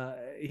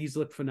he's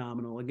looked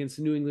phenomenal against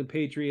the New England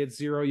Patriots,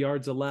 0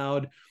 yards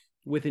allowed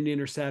with an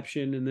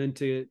interception, and then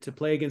to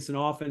play against an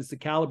offense the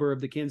caliber of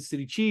the Kansas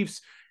City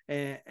Chiefs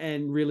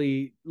and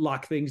really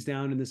lock things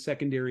down in the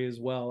secondary as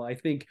well. I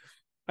think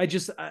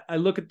I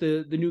look at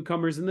the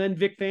newcomers, and then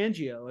Vic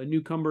Fangio, a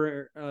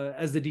newcomer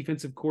as the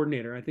defensive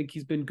coordinator. I think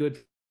he's been good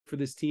for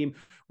this team.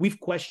 We've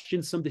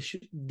questioned some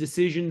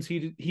decisions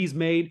he's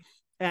made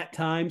at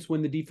times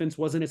when the defense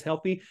wasn't as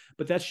healthy,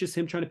 but that's just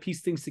him trying to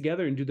piece things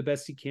together and do the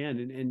best he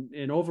can.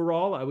 And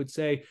overall, I would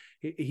say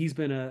he's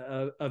been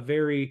a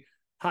very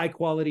high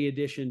quality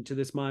addition to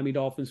this Miami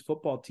Dolphins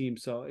football team.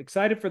 So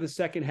excited for the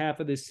second half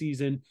of this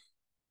season.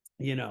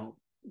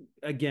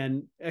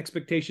 Again,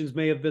 expectations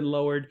may have been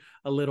lowered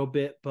a little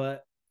bit,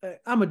 but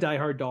I'm a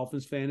diehard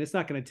Dolphins fan. It's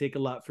not going to take a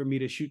lot for me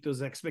to shoot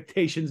those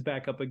expectations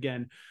back up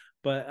again.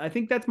 But I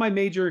think that's my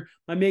major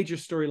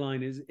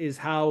storyline is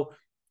how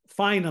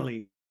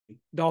finally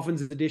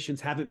Dolphins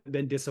additions haven't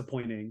been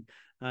disappointing.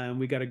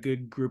 We got a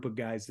good group of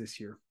guys this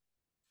year.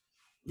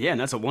 Yeah,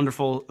 and that's a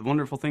wonderful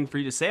thing for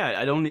you to say.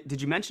 I don't.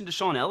 Did you mention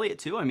Deshaun Elliott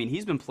too? I mean,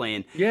 he's been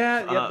playing.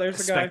 Yeah,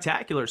 there's a guy.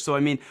 Spectacular. So I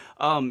mean,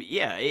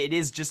 yeah, it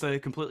is just a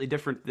completely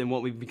different than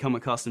what we've become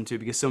accustomed to,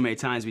 because so many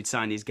times we'd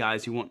sign these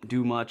guys who won't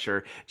do much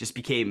or just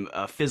became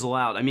fizzle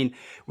out. I mean,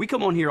 we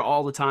come on here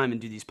all the time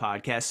and do these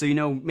podcasts.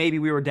 So maybe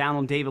we were down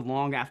on David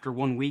Long after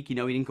 1 week. He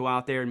didn't go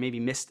out there and maybe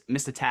missed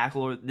a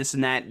tackle or this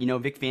and that.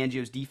 Vic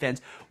Fangio's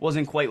defense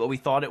wasn't quite what we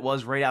thought it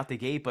was right out the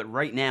gate. But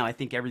right now, I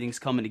think everything's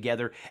coming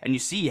together, and you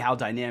see how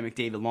dynamic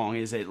David Long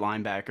is at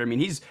linebacker. I mean,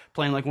 he's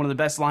playing like one of the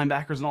best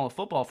linebackers in all of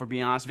football, for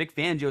being honest. Vic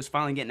Fangio's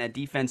finally getting that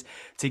defense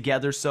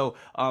together. So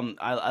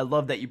I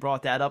love that you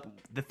brought that up.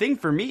 The thing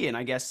for me, and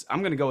I guess I'm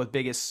going to go with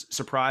biggest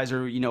surprise,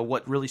 or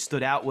what really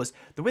stood out, was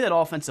the way that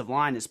offensive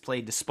line has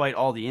played despite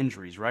all the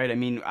injuries, right? I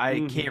mean,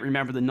 I can't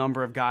remember the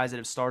number of guys that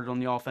have started on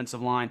the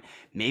offensive line.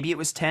 Maybe it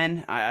was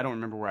 10. I don't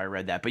remember where I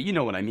read that, but you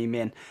know what I mean,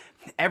 man.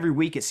 Every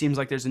week it seems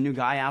like there's a new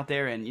guy out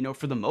there, and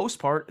for the most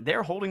part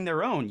they're holding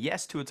their own.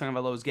 Yes, Tua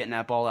Tagovailoa is getting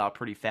that ball out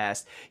pretty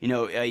fast.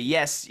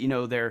 Yes,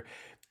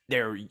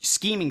 they're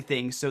scheming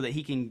things so that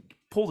he can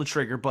pull the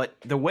trigger, but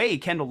the way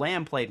Kendall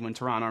Lamb played when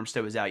Teron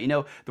Armstead was out,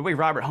 the way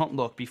Robert Hunt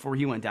looked before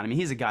he went down, I mean,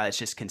 he's a guy that's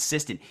just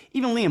consistent.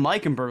 Even Liam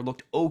Eichenberg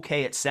looked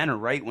okay at center,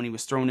 right, when he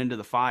was thrown into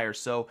the fire.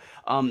 So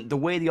the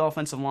way the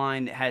offensive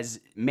line has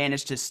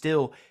managed to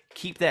still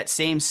keep that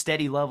same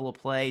steady level of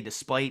play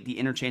despite the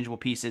interchangeable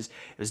pieces,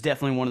 it was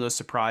definitely one of those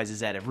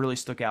surprises that have really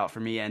stuck out for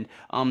me. And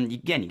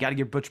again, you got to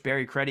give Butch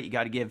Barry credit. You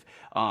got to give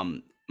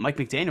Mike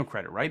McDaniel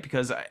credit, right?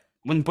 Because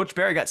when Butch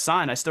Barry got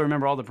signed, I still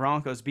remember all the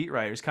Broncos beat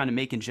writers kind of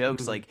making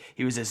jokes like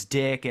he was this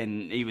dick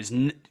and he was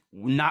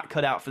not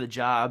cut out for the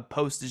job,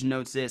 postage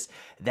notes, this,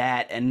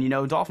 that. And,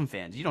 Dolphin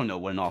fans, you don't know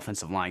what an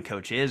offensive line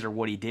coach is or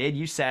what he did.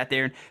 You sat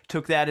there and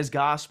took that as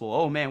gospel.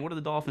 Oh, man, what are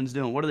the Dolphins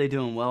doing? What are they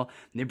doing? Well,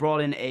 they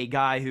brought in a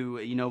guy who,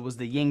 was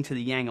the yin to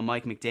the yang of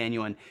Mike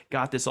McDaniel and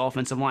got this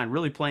offensive line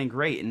really playing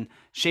great. And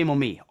shame on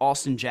me,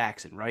 Austin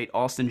Jackson, right?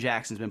 Austin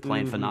Jackson's been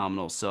playing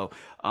phenomenal. So,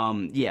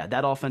 yeah,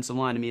 that offensive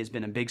line to me has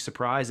been a big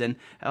surprise. And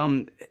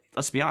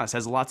let's be honest,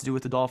 has a lot to do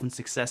with the Dolphins'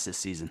 success this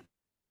season.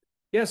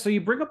 Yeah, so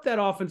you bring up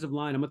that offensive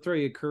line. I'm going to throw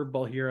you a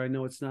curveball here. I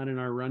know it's not in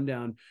our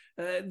rundown.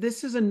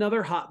 This is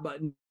another hot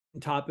button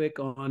topic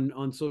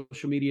on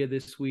social media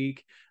this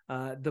week.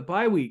 The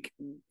bye week,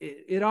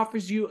 it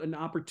offers you an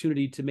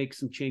opportunity to make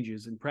some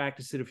changes and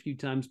practice it a few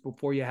times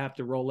before you have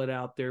to roll it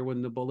out there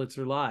when the bullets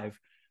are live.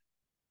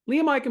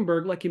 Liam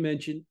Eichenberg, like you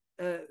mentioned,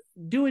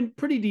 doing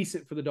pretty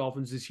decent for the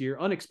Dolphins this year,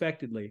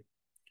 unexpectedly.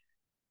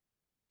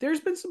 There's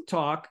been some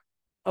talk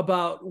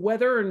about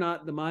whether or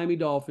not the Miami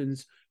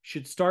Dolphins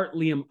should start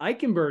Liam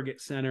Eichenberg at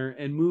center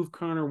and move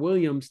Connor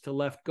Williams to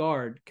left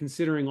guard,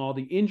 considering all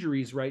the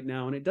injuries right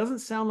now. And it doesn't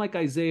sound like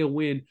Isaiah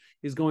Wynn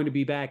is going to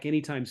be back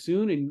anytime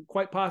soon, and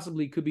quite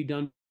possibly could be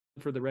done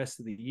for the rest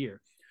of the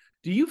year.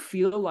 Do you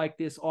feel like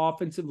this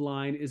offensive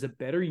line is a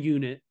better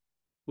unit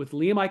with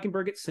Liam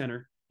Eichenberg at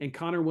center and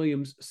Connor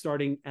Williams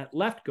starting at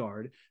left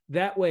guard?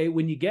 That way,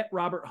 when you get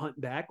Robert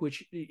Hunt back,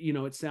 which,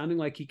 it's sounding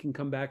like he can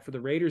come back for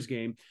the Raiders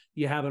game,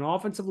 you have an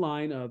offensive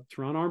line of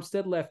Teron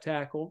Armstead left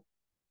tackle,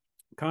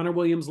 Connor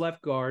Williams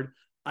left guard,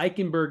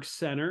 Eichenberg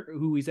center,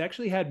 who he's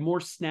actually had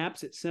more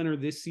snaps at center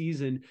this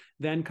season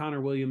than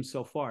Connor Williams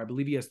so far. I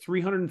believe he has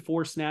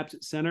 304 snaps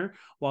at center,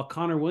 while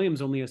Connor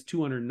Williams only has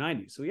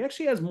 290. So he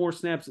actually has more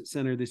snaps at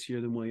center this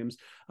year than Williams.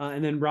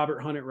 And then Robert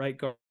Hunt at right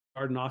guard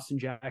and Austin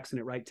Jackson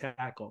at right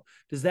tackle.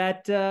 Does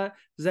that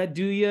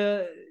do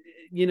you?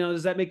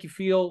 Does that make you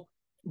feel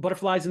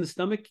butterflies in the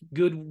stomach,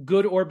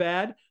 good or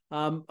bad?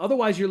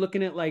 Otherwise, you're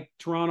looking at like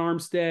Teron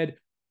Armstead,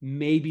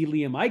 maybe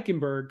Liam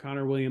Eichenberg,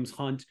 Connor Williams,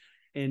 Hunt,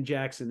 and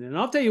Jackson. And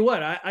I'll tell you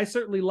what, I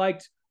certainly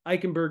liked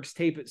Eichenberg's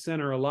tape at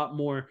center a lot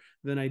more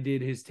than I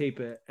did his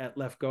tape at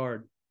left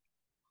guard.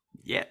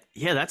 Yeah,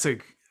 that's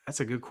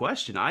a good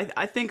question. I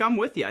think I'm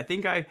with you. I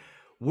think I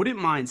wouldn't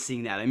mind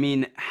seeing that. I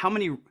mean, how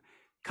many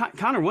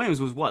Connor Williams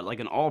was what,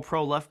 like an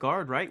all-pro left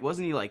guard, right?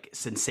 Wasn't he like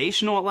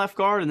sensational at left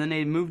guard and then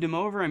they moved him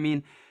over? I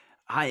mean,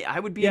 I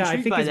would be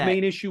intrigued by that. I think his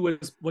main issue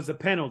was the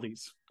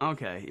penalties.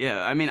 Okay,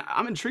 yeah. I mean,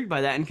 I'm intrigued by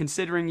that, and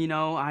considering,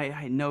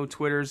 I know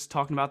Twitter's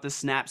talking about this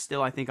snap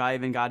still. I think I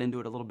even got into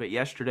it a little bit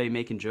yesterday,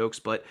 making jokes.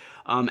 But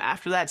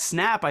after that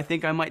snap, I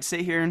think I might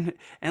sit here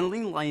and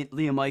lean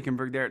Liam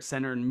Eichenberg there at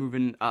center and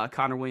moving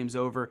Connor Williams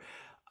over.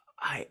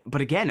 But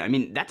again, I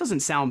mean, that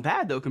doesn't sound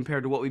bad though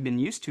compared to what we've been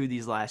used to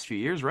these last few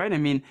years, right? I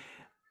mean,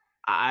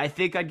 I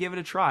think I'd give it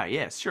a try.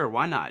 Yeah, sure,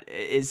 why not?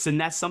 And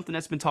that's something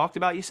that's been talked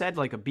about, you said,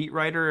 like a beat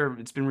writer,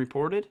 it's been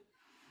reported?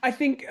 I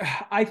think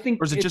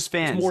or is it just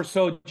fans? More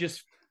so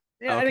just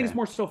Okay. I think it's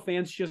more so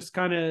fans just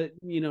kind of,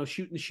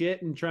 shooting the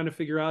shit and trying to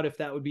figure out if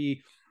that would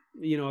be,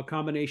 a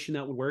combination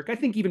that would work. I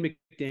think even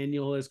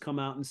McDaniel has come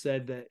out and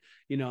said that,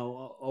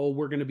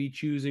 we're going to be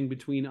choosing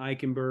between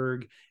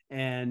Eichenberg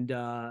and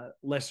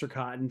Lester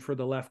Cotton for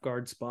the left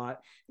guard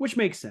spot, which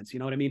makes sense. You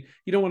know what I mean?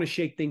 You don't want to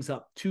shake things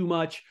up too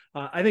much.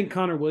 I think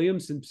Connor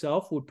Williams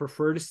himself would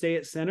prefer to stay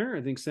at center.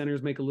 I think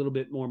centers make a little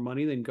bit more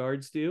money than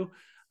guards do.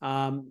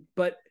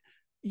 But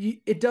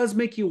it does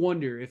make you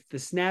wonder if the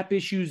snap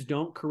issues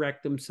don't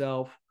correct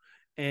themselves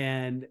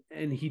and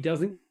he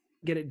doesn't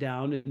get it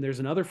down and there's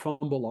another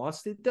fumble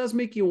lost. It does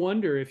make you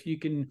wonder if you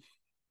can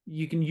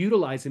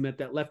utilize him at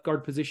that left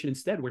guard position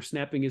instead, where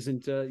snapping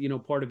isn't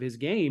part of his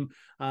game,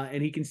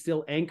 and he can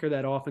still anchor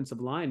that offensive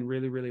line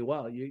really, really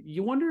well.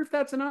 You wonder if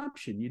that's an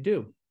option. You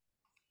do.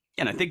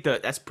 And I think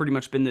that's pretty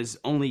much been his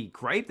only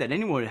gripe that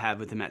anyone would have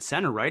with him at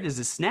center, right? Is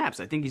his snaps.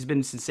 I think he's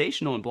been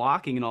sensational in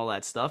blocking and all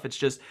that stuff. It's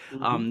just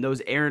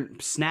those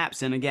errant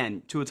snaps. And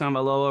again, Tua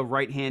Tagovailoa,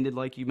 right-handed,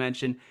 like you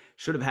mentioned,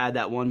 should have had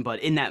that one.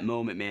 But in that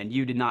moment, man,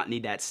 you did not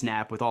need that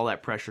snap with all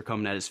that pressure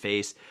coming at his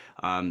face.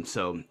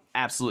 So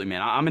absolutely,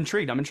 man, I'm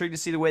intrigued. I'm intrigued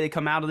to see the way they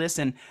come out of this.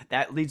 And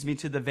that leads me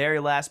to the very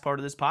last part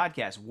of this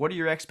podcast. What are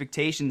your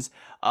expectations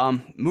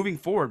moving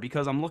forward?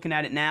 Because I'm looking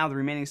at it now. The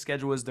remaining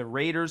schedule is the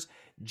Raiders,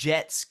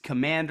 Jets,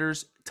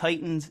 Commanders,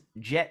 Titans,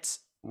 Jets,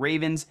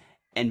 Ravens,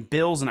 and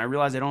Bills. And I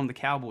realize I don't have the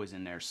Cowboys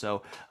in there.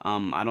 So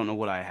I don't know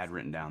what I had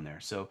written down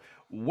there. So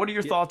what are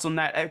your thoughts on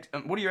that?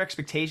 What are your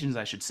expectations,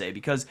 I should say?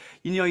 Because,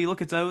 you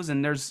look at those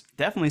and there's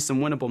definitely some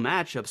winnable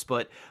matchups,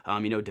 but,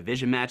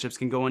 division matchups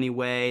can go any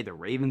way. The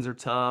Ravens are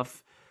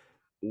tough.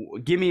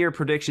 Give me your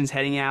predictions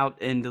heading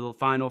out into the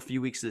final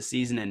few weeks of the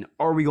season. And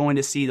are we going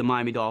to see the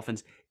Miami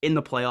Dolphins in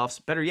the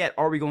playoffs? Better yet,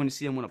 are we going to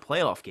see them win a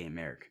playoff game,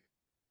 Marek?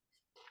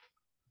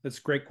 That's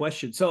a great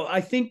question. So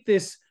I think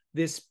this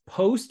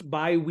post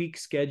bye week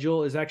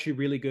schedule is actually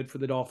really good for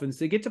the Dolphins.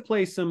 They get to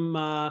play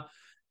some,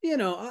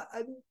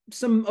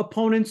 some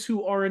opponents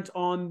who aren't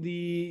on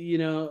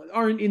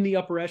aren't in the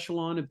upper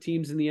echelon of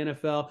teams in the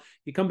NFL.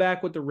 You come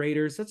back with the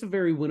Raiders. That's a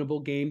very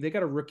winnable game. They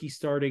got a rookie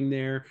starting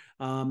there.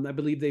 I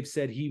believe they've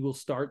said he will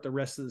start the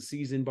rest of the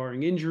season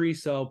barring injury.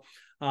 So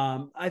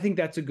I think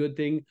that's a good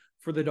thing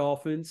for the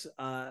Dolphins.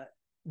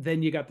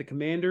 Then you got the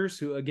Commanders,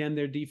 who, again,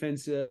 their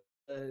defense,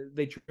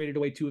 they traded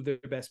away two of their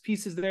best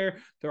pieces there.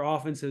 Their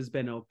offense has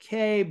been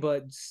okay,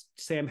 but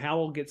Sam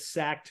Howell gets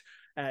sacked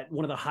at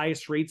one of the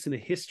highest rates in the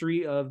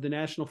history of the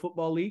National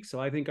Football League.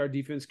 So I think our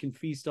defense can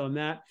feast on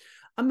that.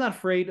 I'm not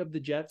afraid of the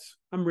Jets.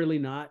 I'm really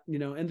not,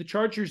 and the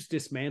Chargers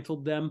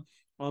dismantled them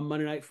on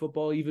Monday Night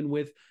Football, even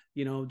with,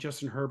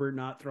 Justin Herbert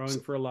not throwing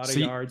for a lot of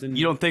yards. And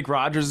you don't think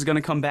Rodgers is going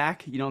to come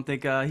back? You don't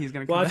think he's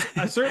going to come back?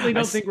 I certainly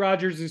don't think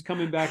Rodgers is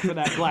coming back for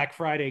that Black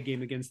Friday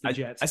game against the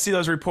Jets. I see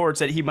those reports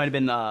that he might have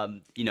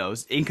been,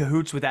 in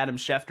cahoots with Adam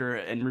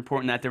Schefter and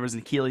reporting that there was an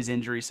Achilles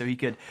injury so he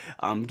could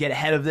get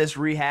ahead of this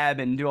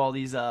rehab and do all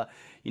these,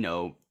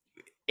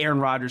 Aaron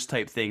Rodgers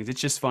type things.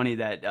 It's just funny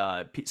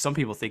that some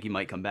people think he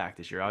might come back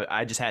this year.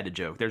 I just had to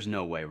joke. There's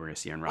no way we're going to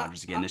see Aaron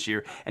Rodgers again this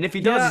year. And if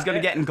he does, he's going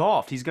to get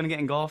engulfed. He's going to get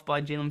engulfed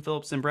by Jalen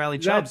Phillips and Bradley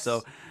Chubb.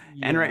 So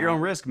enter at your own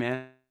risk,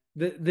 man.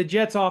 The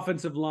Jets'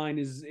 offensive line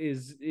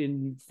is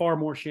in far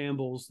more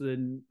shambles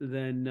than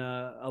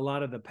a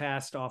lot of the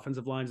past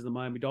offensive lines of the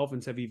Miami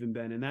Dolphins have even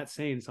been, and that's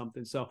saying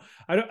something. So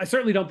I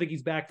certainly don't think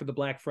he's back for the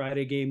Black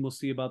Friday game. We'll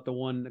see about the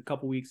one a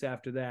couple weeks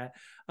after that.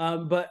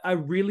 But I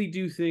really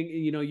do think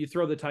you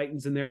throw the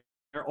Titans in there.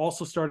 They're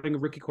also starting a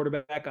rookie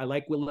quarterback. I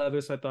like Will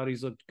Levis. I thought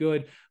he's looked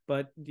good,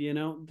 but the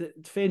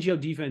Fangio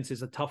defense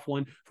is a tough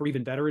one for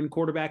even veteran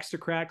quarterbacks to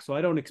crack. So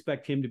I don't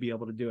expect him to be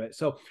able to do it.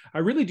 So I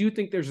really do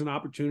think there's an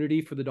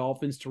opportunity for the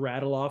Dolphins to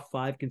rattle off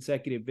 5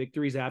 consecutive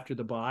victories after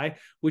the bye,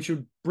 which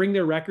would bring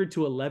their record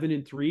to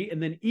 11-3.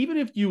 And then even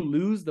if you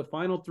lose the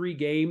final 3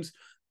 games,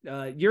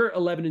 you're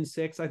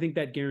 11-6. I think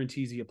that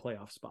guarantees you a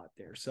playoff spot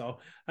there. So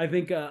I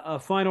think a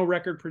final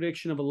record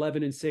prediction of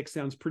 11-6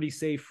 sounds pretty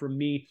safe from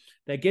me.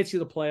 That gets you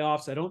the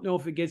playoffs. I don't know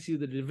if it gets you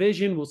the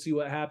division. We'll see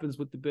what happens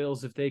with the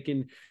Bills, if they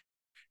can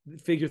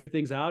figure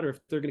things out, or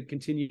if they're going to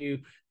continue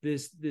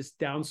this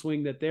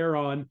downswing that they're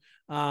on.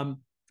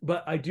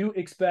 But I do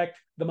expect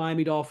the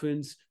Miami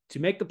Dolphins to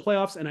make the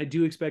playoffs, and I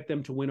do expect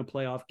them to win a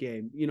playoff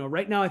game.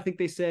 Right now, I think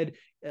they said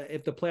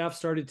if the playoffs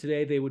started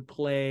today, they would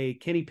play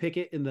Kenny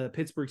Pickett in the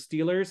Pittsburgh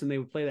Steelers, and they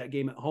would play that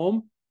game at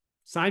home.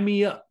 Sign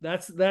me up.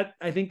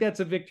 I think that's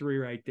a victory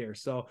right there.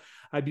 So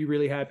I'd be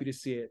really happy to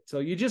see it. So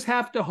you just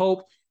have to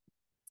hope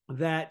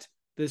that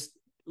this,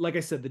 like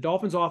I said, the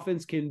Dolphins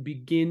offense can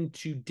begin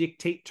to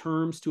dictate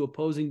terms to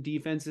opposing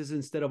defenses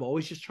instead of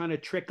always just trying to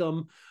trick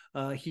them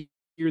here,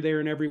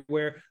 there, and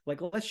everywhere.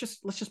 Like, let's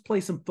just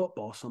play some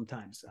football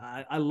sometimes.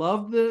 I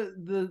love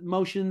the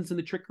motions and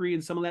the trickery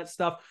and some of that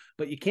stuff,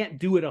 but you can't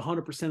do it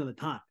 100% of the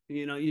time.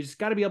 You just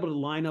got to be able to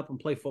line up and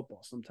play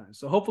football sometimes.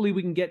 So hopefully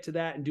we can get to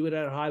that and do it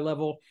at a high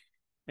level.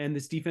 And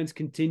this defense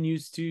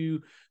continues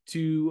to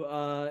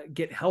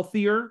get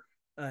healthier,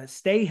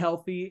 stay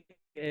healthy,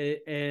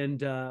 and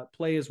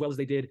play as well as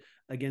they did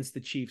against the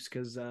Chiefs.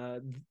 Because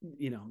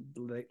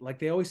like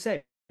they always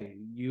say,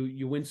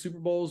 you win Super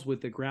Bowls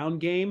with the ground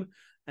game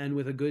and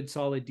with a good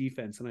solid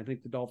defense, and I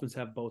think the Dolphins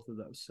have both of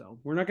those. So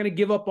we're not going to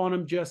give up on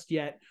them just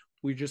yet.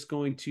 We're just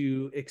going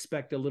to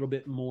expect a little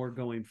bit more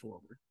going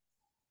forward.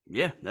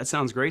 Yeah, that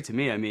sounds great to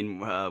me. I mean,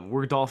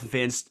 we're Dolphin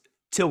fans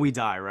till we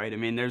die, right? I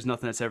mean, there's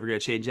nothing that's ever going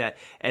to change that.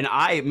 And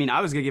I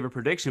was going to give a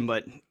prediction,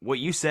 but what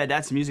you said,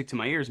 that's music to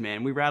my ears,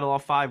 man. We rattle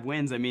off 5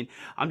 wins. I mean,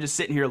 I'm just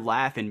sitting here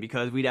laughing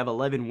because we'd have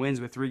 11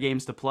 wins with 3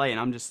 games to play. And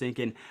I'm just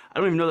thinking, I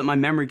don't even know that my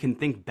memory can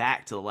think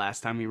back to the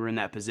last time we were in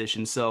that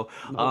position. So,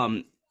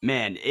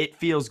 man, it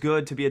feels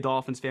good to be a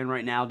Dolphins fan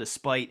right now,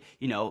 despite,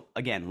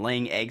 again,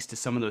 laying eggs to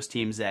some of those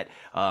teams that,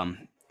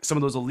 some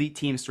of those elite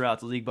teams throughout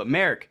the league. But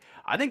Marek,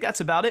 I think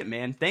that's about it,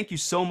 man. Thank you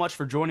so much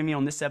for joining me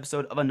on this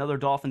episode of another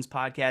Dolphins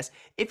podcast.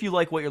 If you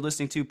like what you're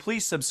listening to,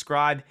 please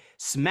subscribe,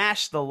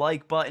 smash the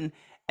like button,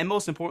 and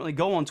most importantly,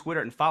 go on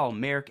Twitter and follow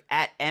Marek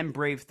at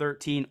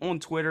mbrave13 on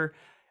Twitter.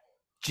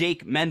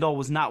 Jake Mendel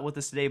was not with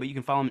us today, but you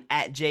can follow him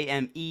at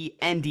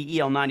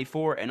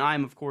JMENDEL94, and I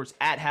am, of course,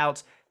 at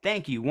Houts.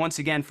 Thank you once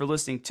again for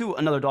listening to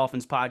another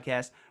Dolphins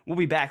podcast. We'll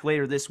be back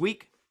later this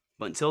week,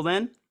 but until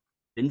then,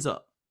 fins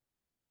up.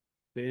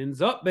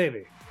 Fins up,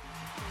 baby.